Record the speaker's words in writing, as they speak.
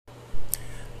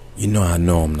I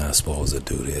know I'm not supposed to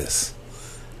do this.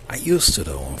 I used to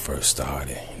though when I first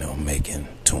started, making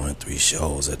 2 and 3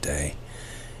 shows a day.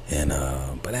 And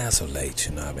but as of late,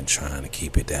 I've been trying to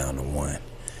keep it down to one.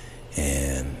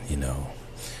 And,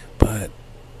 but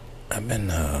I've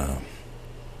been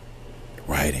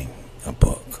writing a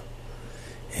book.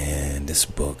 And this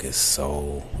book is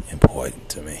so important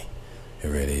to me. It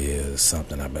really is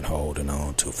something I've been holding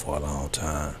on to for a long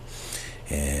time.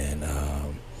 And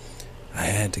I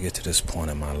had to get to this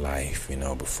point in my life,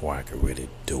 before I could really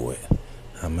do it.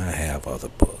 I might have other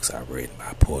books I've written.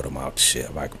 I pulled them out the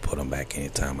shelf. I can put them back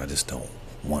anytime. I just don't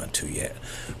want to yet.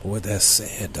 But with that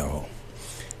said, though,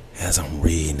 as I'm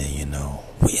reading it,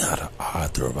 we are the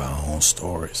author of our own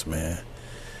stories, man.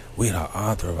 We are the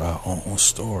author of our own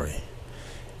story.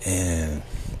 And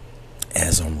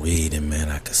as I'm reading, man,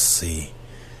 I could see,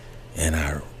 and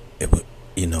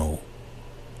the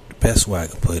best way I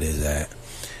can put it is that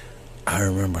I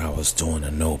remember I was doing a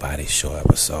Nobody Show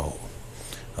episode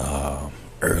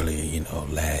earlier,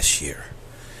 last year,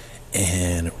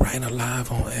 and right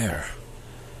live on air,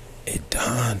 it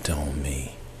dawned on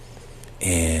me,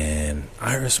 and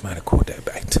I heard somebody quote that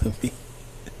back to me.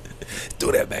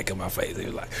 Threw that back in my face. He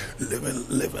was like,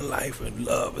 living life and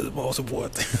love is the most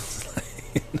important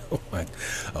thing. Like,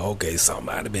 okay,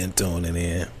 somebody been tuning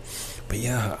in. But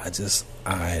yeah,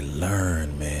 I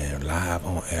learned, man, live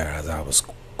on air as I was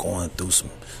going through some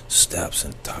steps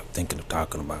and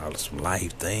talking about some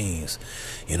life things,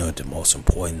 the most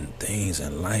important things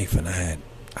in life. And I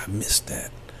missed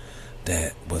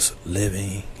that was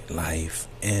living life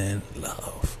in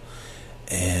love.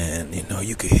 And,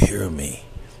 you could hear me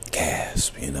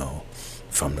gasp,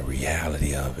 from the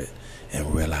reality of it,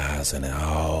 and realizing that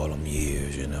all them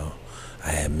years, I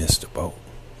had missed the boat.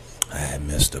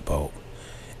 And,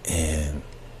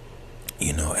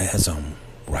 as I'm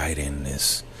writing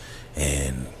this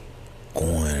and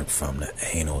going from the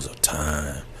annals of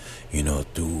time,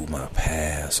 through my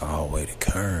past all the way to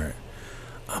current,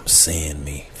 I'm seeing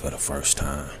me for the first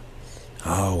time.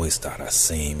 I always thought I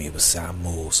seen me, but see, I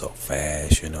move so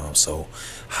fast, I'm so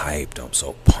hyped, I'm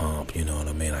so pumped, you know what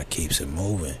I mean? I keeps it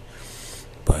moving.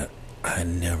 But I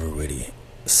never really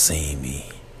seen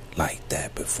me like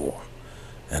that before.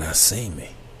 And I seen me.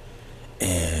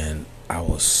 And I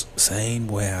was, same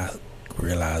way I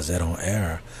realized that on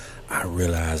air, I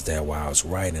realized that while I was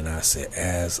writing, I said,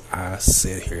 as I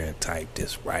sit here and type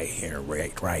this right here,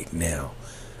 right now,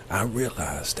 I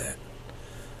realized that.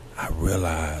 I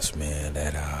realized, man,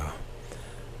 that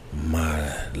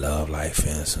my love life, for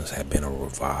instance, had been a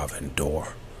revolving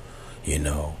door, and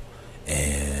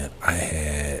I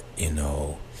had,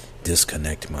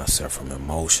 disconnected myself from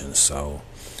emotions. So,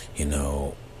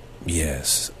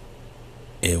 yes,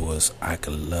 it was, I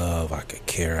could love, I could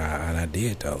care, and I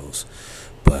did those,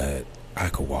 but I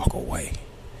could walk away.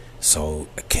 So,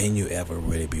 can you ever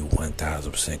really be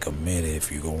 1,000% committed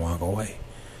if you gonna walk away?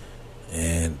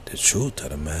 And the truth of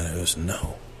the matter is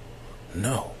no.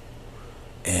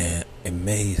 And it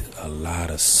made a lot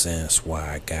of sense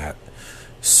why I got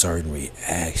certain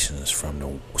reactions from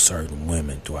the certain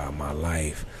women throughout my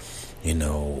life,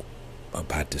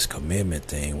 about this commitment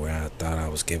thing, where I thought I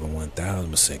was giving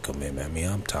 1,000% commitment. I mean,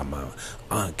 I'm talking about,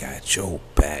 I got your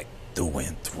back through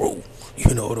and through.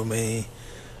 You know what I mean?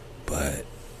 But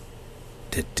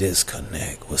the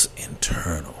disconnect was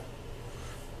internal.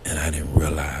 And I didn't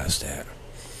realize that.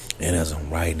 And as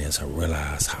I'm writing this, I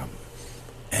realized how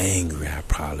angry I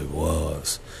probably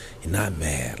was. Not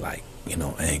mad, like,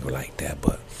 angry like that,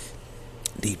 but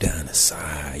deep down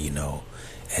inside,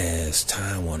 as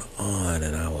time went on,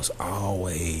 and I was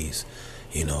always,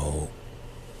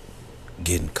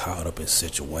 getting caught up in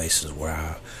situations where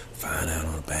I find out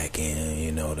on the back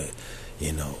end, that,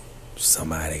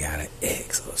 somebody got an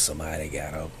ex, or somebody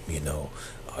got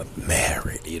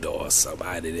married, or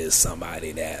somebody this,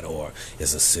 somebody that, or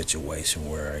it's a situation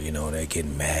where, they're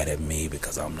getting mad at me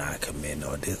because I'm not committing,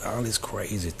 or this, all these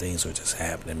crazy things were just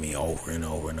happening to me over and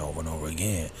over and over and over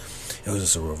again. It was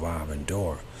just a revolving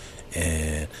door.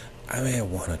 And I've had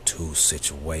 1 or 2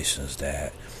 situations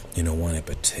that, one in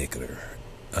particular,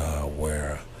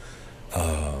 where,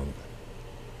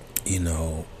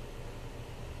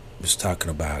 was talking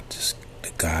about this,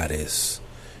 the goddess,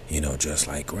 just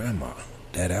like grandma,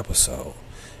 that episode,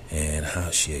 and how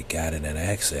she had got in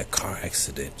a car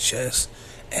accident just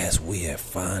as we had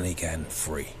finally gotten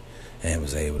free and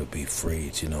was able to be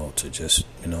freed, to just,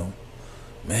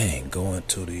 man, going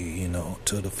to the,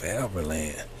 to the forever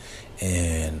land.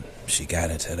 And she got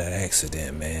into that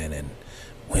accident, man, and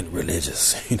went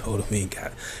religious, you know what I mean?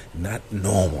 Got not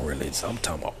normal religious. I'm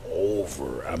talking about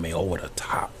over the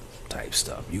top type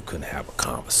stuff. You couldn't have a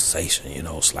conversation,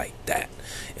 it's like that.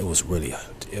 It was really,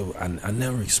 I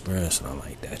never experienced something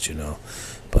like that,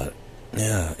 but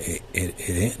yeah, it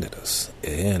ended us.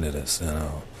 It ended us,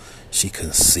 she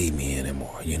couldn't see me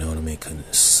anymore, you know what I mean?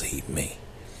 Couldn't see me.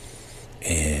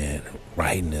 And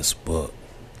writing this book,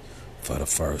 for the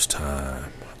first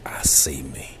time, I see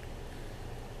me.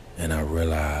 And I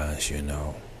realize,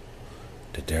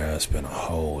 that there has been a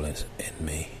hole in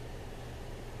me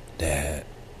that,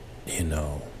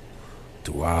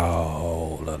 through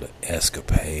all of the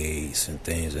escapades and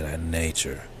things of that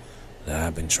nature that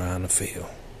I've been trying to fill,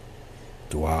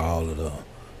 through all of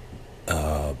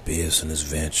the business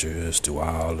ventures, through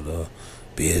all of the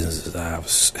businesses I've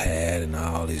had and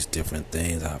all these different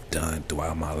things I've done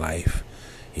throughout my life,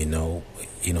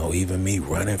 even me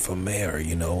running for mayor,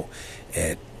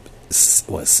 at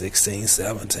 16,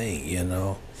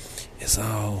 17, it's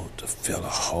all to fill a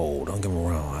hole. Don't get me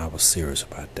wrong, I was serious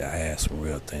about that. I had some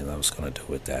real things I was going to do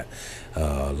with that.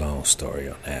 Long story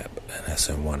on that, and that's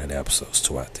in one of the episodes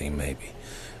too, I think, maybe.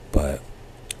 But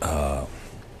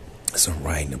as I'm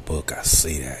writing the book, I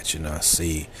see that,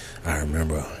 I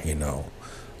remember,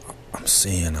 I'm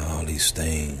seeing all these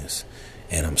things,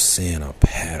 and I'm seeing a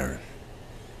pattern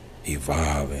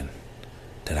evolving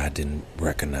that I didn't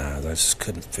recognize. I just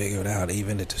couldn't figure it out,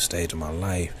 even at the stage of my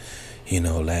life.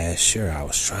 Last year I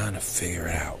was trying to figure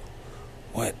it out.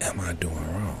 What am I doing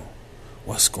wrong?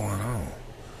 What's going on?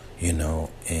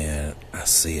 And I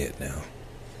see it now.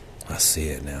 I see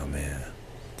it now, man.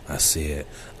 I see it.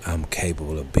 I'm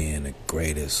capable of being the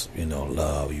greatest,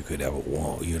 love you could ever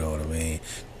want, you know what I mean?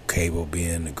 Capable of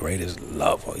being the greatest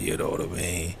lover, you know what I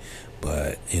mean?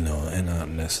 But, and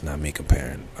that's not me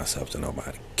comparing myself to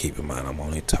nobody. Keep in mind, I'm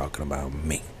only talking about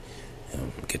me.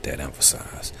 Get that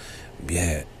emphasized.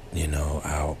 Yet,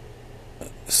 I'll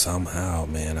somehow,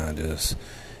 man,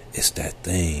 it's that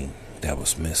thing that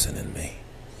was missing in me.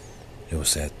 It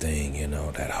was that thing,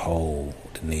 that hole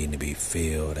that needed to be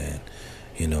filled. And,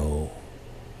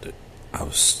 I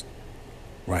was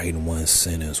writing one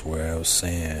sentence where I was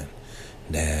saying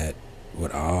that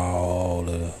with all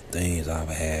the things I've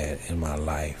had in my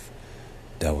life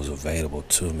that was available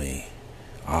to me,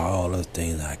 all the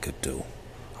things I could do,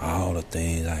 all the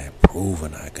things I had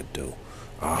proven I could do,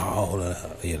 all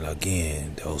the,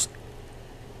 again, those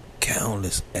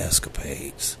countless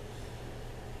escapades,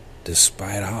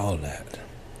 despite all that,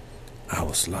 I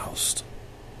was lost.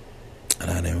 And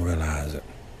I didn't realize it.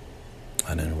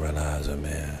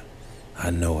 Man. I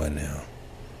know it now.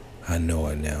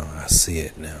 I see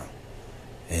it now.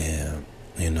 And,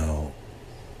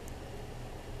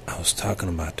 I was talking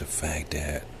about the fact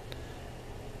that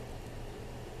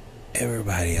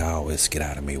everybody always get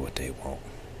out of me what they want.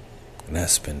 And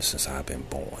that's been since I've been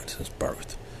born, since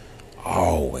birth.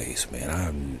 Always,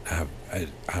 man. I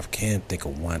can't think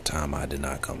of one time I did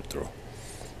not come through.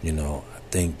 I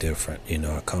think different.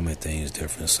 I come at things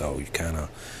different. So you kind of,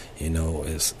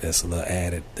 it's a little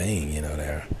added thing,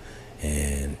 there.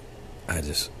 And I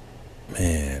just,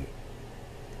 man,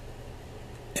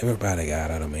 everybody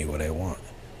got out of me what they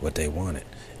wanted.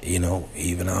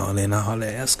 Even in all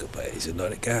their escapades,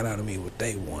 they got out of me what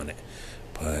they wanted.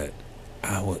 But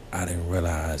I didn't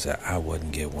realize that I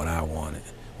wouldn't get what I wanted,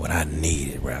 what I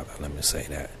needed, rather. Let me say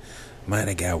that. Might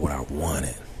have got what I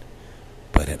wanted,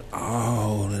 but in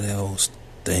all of those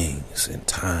things and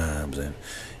times and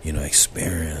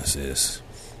experiences,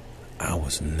 I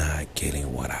was not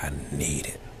getting what I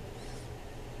needed.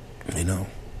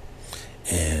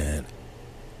 And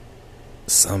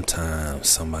sometimes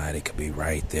somebody could be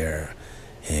right there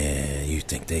and you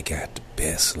think they got the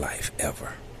best life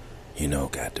ever.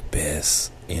 Got the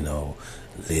best,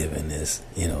 live in this,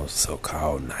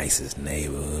 so-called nicest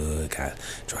neighborhood,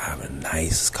 driving a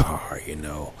nice car,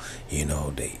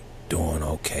 they doing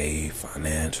okay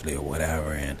financially or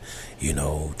whatever, and,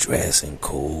 dressing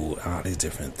cool, all these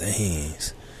different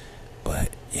things. But,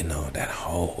 that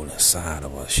hole inside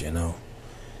of us, and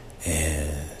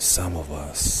some of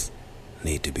us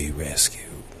need to be rescued.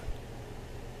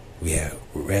 We are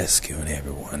rescuing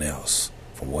everyone else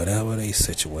from whatever their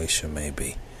situation may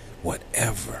be,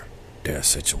 whatever their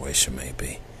situation may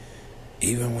be.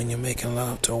 Even when you're making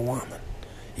love to a woman,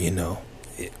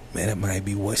 it might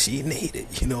be what she needed.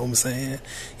 You know what I'm saying?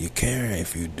 You caring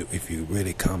if you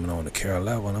really coming on the care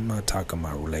level. And I'm not talking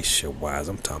about relationship wise.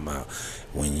 I'm talking about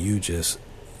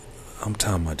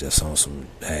just on some,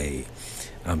 hey,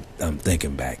 I'm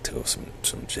thinking back to some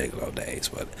gigolo days.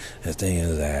 But the thing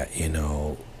is that,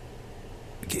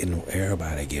 getting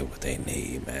everybody get what they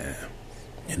need, man.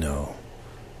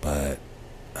 But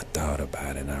I thought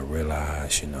about it and I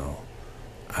realized,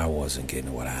 I wasn't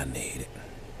getting what I needed.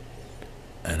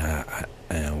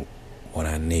 And what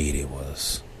I needed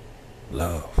was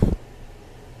love.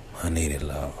 I needed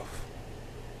love,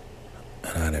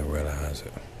 and I didn't realize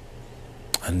it.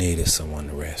 I needed someone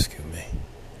to rescue me,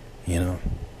 you know.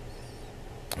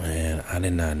 And I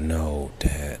did not know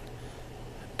that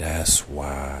that's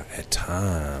why at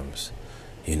times,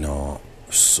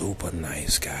 super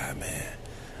nice guy, man.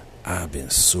 I've been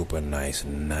super nice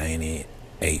 98%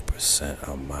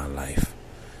 of my life.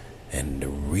 And the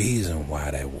reason why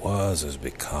that was is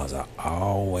because I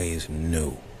always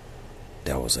knew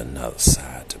there was another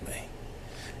side to me.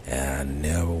 And I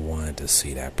never wanted to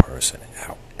see that person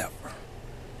out ever.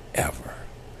 Ever.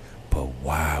 But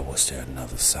why was there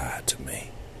another side to me?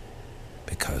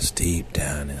 Because deep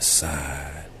down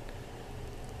inside,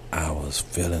 I was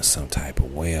feeling some type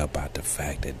of way about the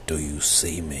fact that, do you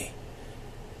see me?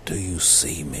 Do you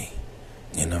see me?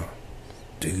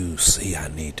 Do you see I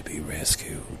need to be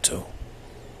rescued too?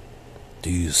 Do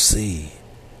you see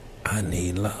I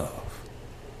need love?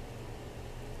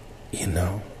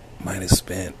 Might have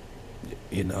spent,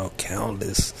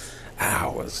 countless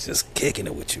hours just kicking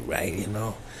it with you, right?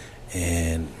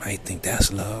 And might think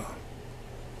that's love.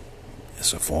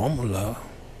 It's a form of love,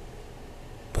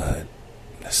 but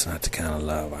that's not the kind of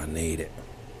love I needed.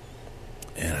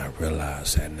 And I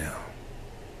realize that now.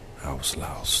 I was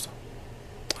lost.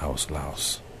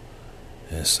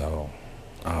 And so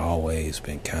I always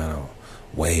been kind of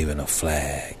waving a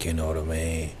flag, you know what I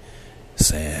mean?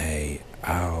 Saying, hey,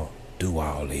 I'll do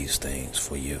all these things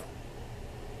for you,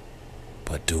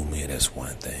 but do me this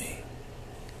one thing.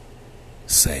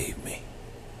 Save me.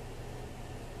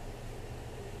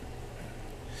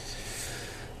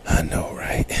 I know,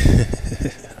 right?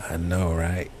 I know,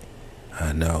 right?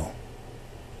 I know.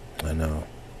 I'm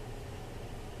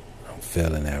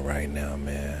feeling that right now,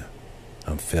 man.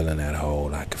 I'm feeling that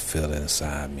hole. I can feel it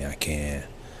inside me. I can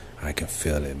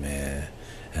feel it, man.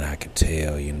 And I can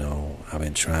tell, I've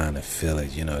been trying to feel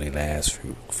it, the last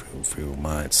few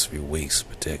months, few weeks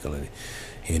particularly,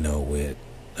 with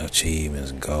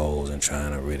achievements and goals and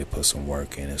trying to really put some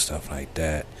work in and stuff like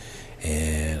that.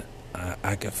 And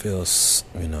I can feel,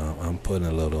 I'm putting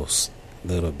a little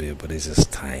bit, but it's just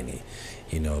tiny,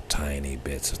 tiny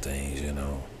bits of things,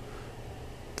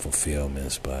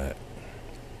 fulfillments. But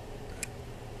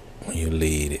when you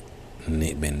been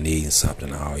needing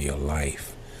something all your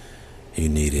life, you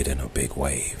need it in a big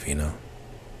wave, You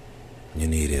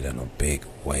need it in a big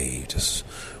wave, just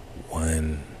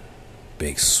one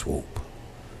big swoop.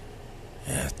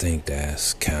 And I think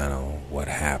that's kind of what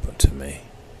happened to me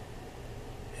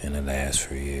in the last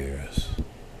few years.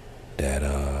 That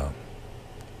I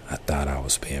thought I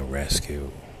was being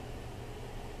rescued.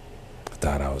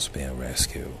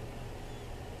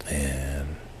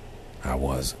 And I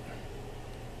wasn't.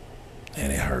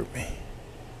 And it hurt me.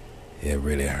 It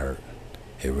really hurt.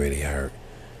 It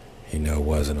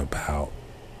wasn't about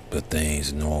the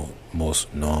things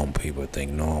most normal people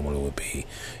think normally would be.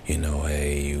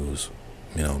 Hey, you was,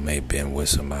 maybe been with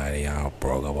somebody, y'all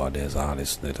broke up, all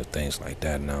this little things like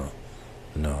that. No,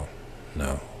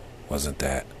 wasn't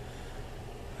that.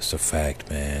 It's the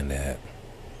fact, man, that,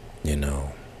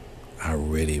 I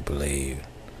really believed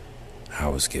I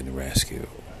was getting rescued.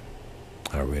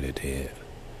 I really did.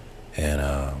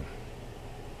 And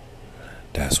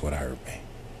that's what hurt me.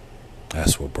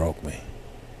 That's what broke me.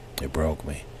 It broke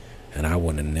me. And I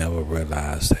would have never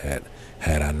realized that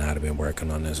had I not been working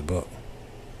on this book.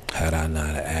 Had I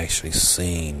not actually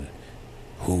seen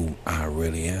who I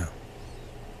really am.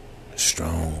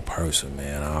 Strong person,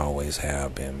 man. I always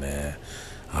have been, man.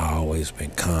 I always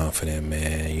been confident,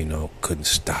 man. Couldn't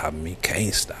stop me,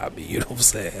 can't stop me. You know what I'm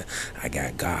saying? I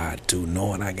got God too.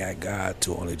 Knowing I got God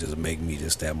too only just make me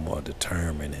just that more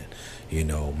determined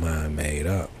and, mind made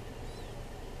up.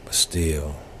 But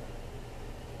still,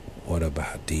 what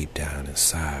about deep down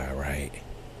inside, right?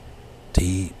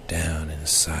 Deep down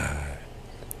inside,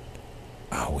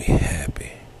 are we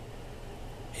happy?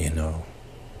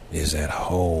 Is that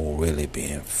hole really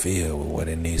being filled with what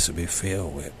it needs to be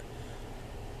filled with?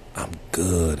 I'm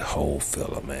good hole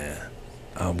filler, man.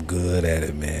 I'm good at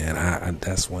it, man. I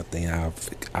that's one thing I've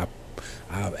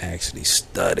actually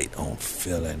studied on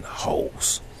filling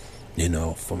holes,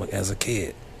 as a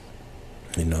kid.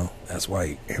 That's why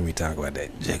you hear me talk about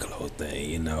that gigolo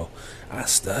thing, I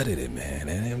studied it, man,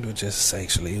 and it was just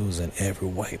sexually, it was in every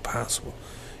way possible.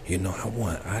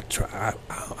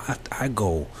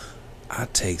 I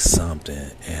take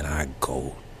something and I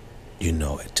go,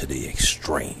 to the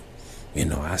extreme.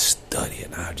 I study it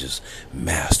and I just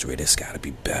master it. It's got to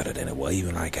be better than it was.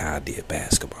 Even like how I did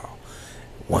basketball.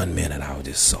 1 minute I was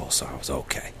just so I was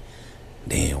okay.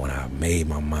 Then when I made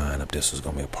my mind up, this was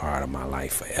going to be a part of my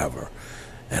life forever,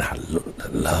 and I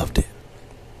loved it,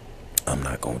 I'm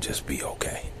not going to just be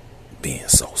okay being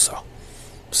so-so.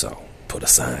 So put a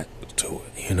sign to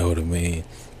it, you know what I mean?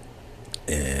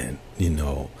 And,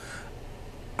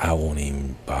 I won't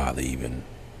even bother even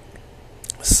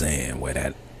saying where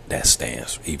that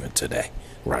stands even today,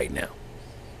 right now.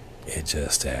 It's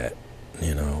just that,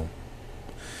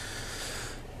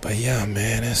 But yeah,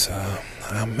 man,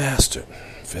 I mastered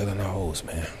filling holes,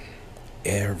 man.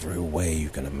 Every way you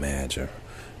can imagine.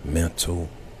 Mental,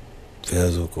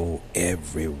 physical,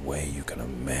 every way you can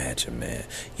imagine, man.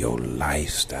 Your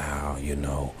lifestyle,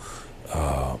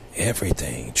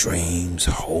 everything, dreams,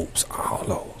 hopes, all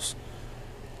those.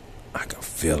 I can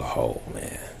fill a hole,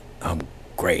 man. I'm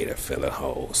great at filling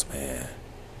holes, man.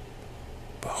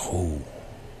 But who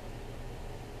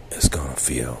is gonna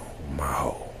fill my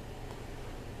hole?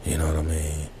 You know what I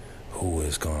mean? Who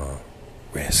is gonna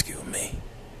rescue me?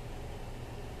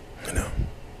 Yeah,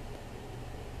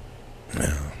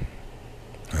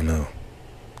 I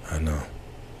know.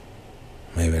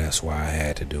 Maybe that's why I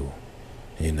had to do,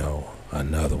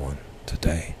 another one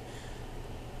today.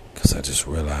 Because I just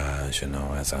realized,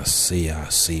 as I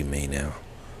see me now.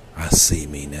 I see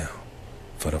me now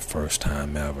for the first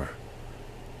time ever.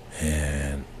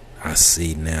 And I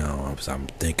see now, as I'm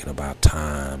thinking about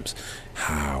times,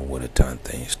 how I would have done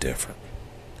things different.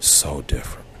 So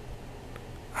different.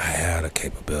 I had the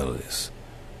capabilities.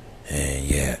 And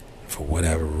yet, for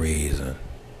whatever reason,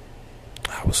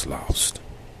 I was lost.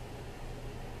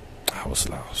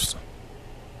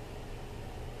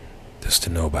 This the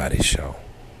Nobody Show.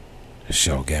 The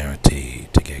show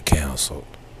guaranteed to get canceled.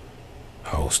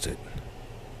 Hosted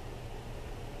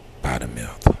by The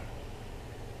Myth.